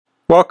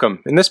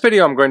Welcome. In this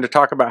video I'm going to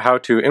talk about how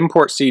to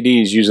import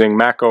CDs using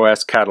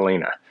macOS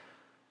Catalina.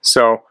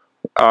 So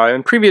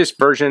in previous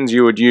versions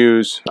you would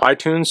use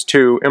iTunes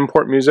to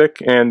import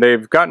music, and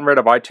they've gotten rid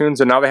of iTunes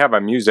and now they have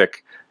a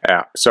music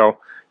app. So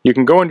you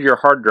can go into your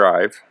hard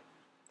drive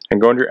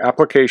and go into your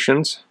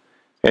applications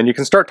and you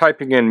can start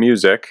typing in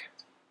music,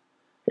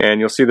 and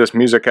you'll see this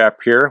music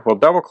app here. We'll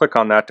double click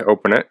on that to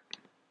open it.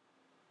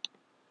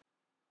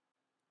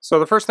 So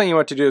the first thing you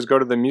want to do is go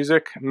to the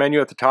music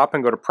menu at the top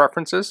and go to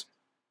preferences.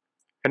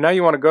 And now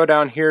you want to go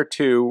down here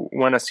to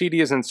when a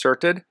CD is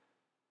inserted,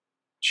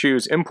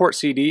 choose import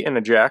CD and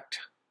eject.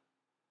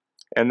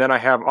 And then I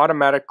have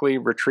automatically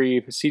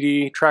retrieve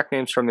CD track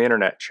names from the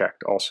internet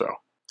checked also.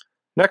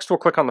 Next we'll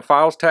click on the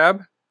files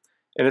tab,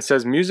 and it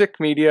says music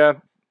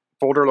media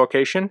folder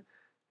location,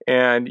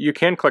 and you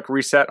can click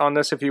reset on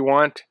this if you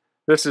want.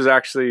 This is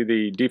actually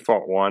the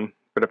default one,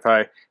 but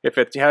if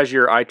it has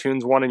your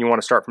iTunes one and you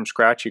want to start from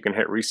scratch, you can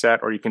hit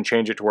reset, or you can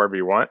change it to wherever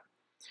you want.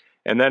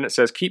 And then it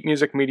says keep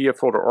music media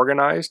folder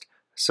organized,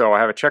 so I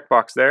have a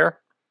checkbox there,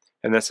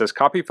 and this says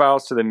copy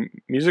files to the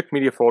music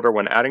media folder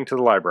when adding to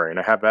the library, and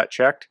I have that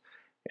checked.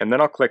 And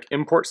then I'll click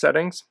import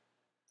settings.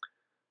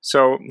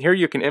 So here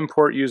you can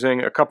import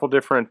using a couple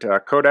different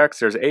codecs.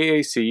 There's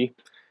AAC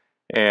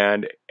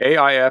and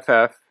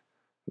AIFF,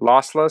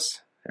 lossless,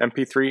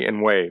 MP3,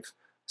 and WAV.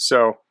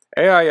 So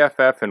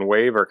AIFF and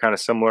WAV are kind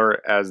of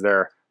similar as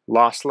they're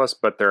lossless,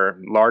 but they're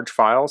large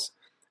files.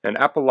 And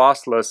Apple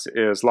Lossless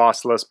is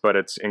lossless, but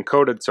it's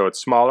encoded, so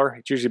it's smaller.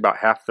 It's usually about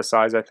half the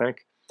size, I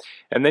think.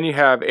 And then you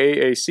have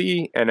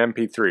AAC and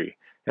MP3.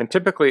 And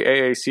typically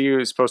AAC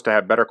is supposed to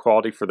have better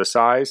quality for the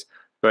size,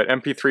 but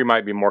MP3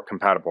 might be more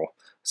compatible.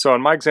 So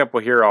in my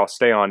example here, I'll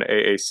stay on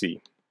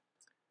AAC.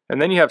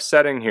 And then you have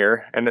setting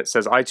here, and it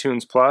says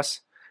iTunes Plus.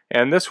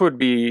 And this would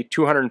be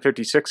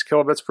 256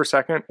 kilobits per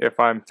second, if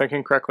I'm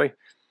thinking correctly.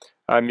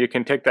 You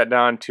can take that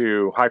down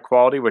to high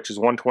quality, which is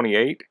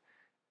 128.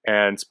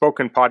 And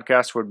spoken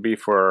podcast would be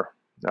for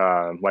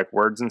like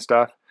words and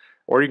stuff.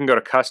 Or you can go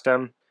to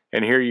custom,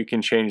 and here you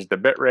can change the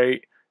bit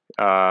rate,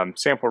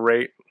 sample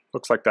rate.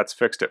 Looks like that's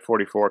fixed at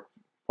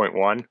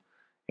 44.1,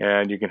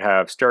 and you can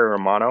have stereo or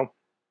mono.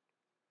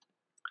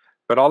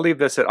 But I'll leave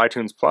this at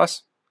iTunes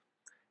Plus.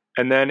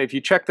 And then if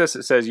you check this,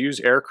 it says use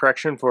error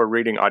correction for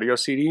reading audio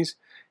CDs.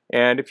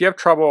 And if you have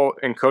trouble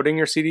encoding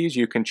your CDs,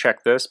 you can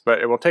check this,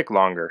 but it will take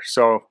longer.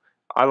 So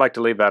I like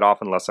to leave that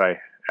off unless I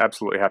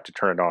absolutely have to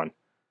turn it on.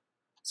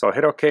 So I'll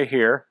hit OK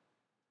here.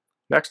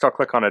 Next I'll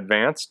click on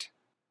Advanced,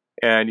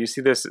 and you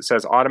see this, it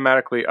says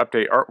automatically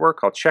update artwork.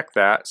 I'll check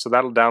that, so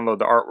that'll download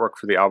the artwork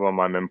for the album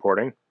I'm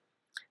importing.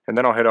 And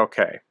then I'll hit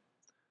OK.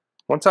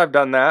 Once I've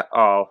done that,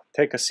 I'll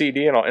take a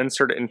CD and I'll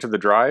insert it into the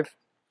drive,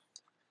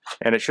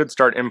 and it should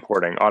start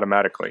importing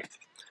automatically.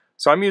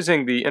 So I'm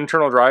using the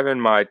internal drive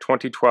in my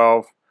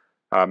 2012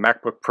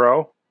 MacBook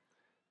Pro,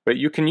 but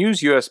you can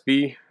use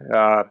USB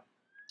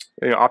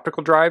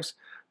optical drives.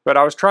 But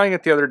I was trying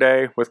it the other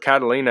day with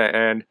Catalina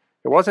and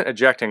it wasn't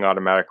ejecting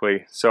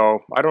automatically, so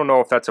I don't know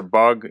if that's a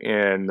bug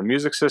in the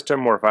music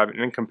system or if I have an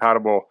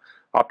incompatible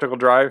optical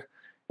drive.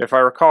 If I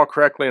recall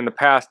correctly, in the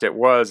past it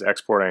was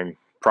exporting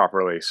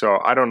properly, so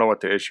I don't know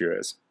what the issue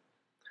is.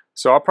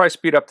 So I'll probably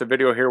speed up the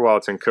video here while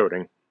it's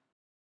encoding.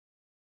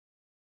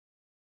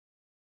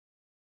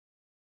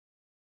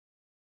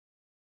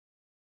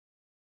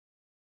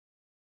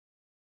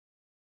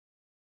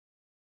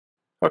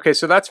 Okay,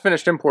 so that's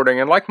finished importing,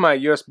 and like my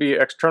USB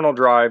external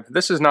drive,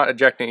 this is not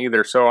ejecting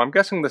either, so I'm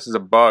guessing this is a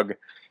bug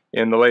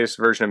in the latest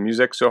version of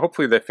music, so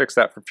hopefully they fix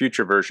that for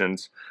future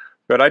versions.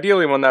 But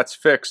ideally when that's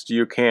fixed,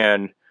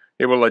 it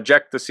will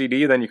eject the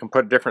CD, then you can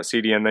put a different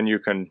CD, and then you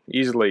can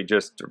easily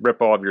just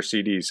rip all of your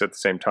CDs at the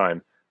same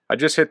time. I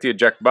just hit the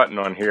eject button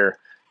on here,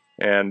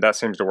 and that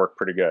seems to work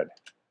pretty good.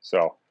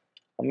 So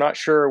I'm not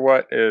sure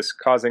what is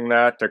causing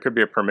that. There could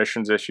be a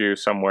permissions issue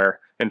somewhere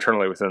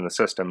internally within the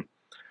system.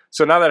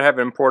 So now that I have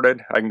it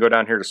imported, I can go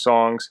down here to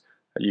songs.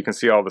 You can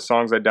see all the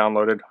songs I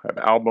downloaded. I have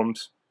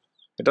albums.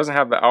 It doesn't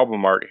have the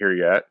album art here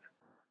yet.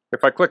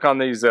 If I click on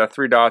these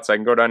three dots, I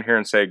can go down here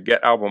and say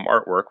get album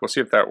artwork. We'll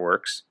see if that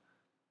works.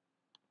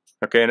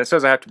 Okay, and it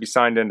says I have to be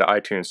signed into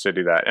iTunes to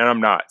do that, and I'm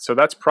not. So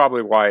that's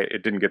probably why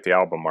it didn't get the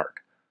album art.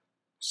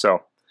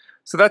 So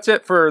that's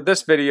it for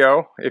this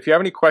video. If you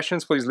have any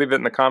questions, please leave it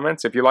in the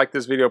comments. If you like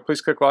this video,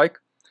 please click like.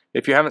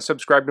 If you haven't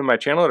subscribed to my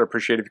channel, I'd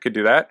appreciate it if you could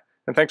do that.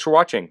 And thanks for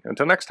watching.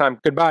 Until next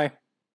time, goodbye.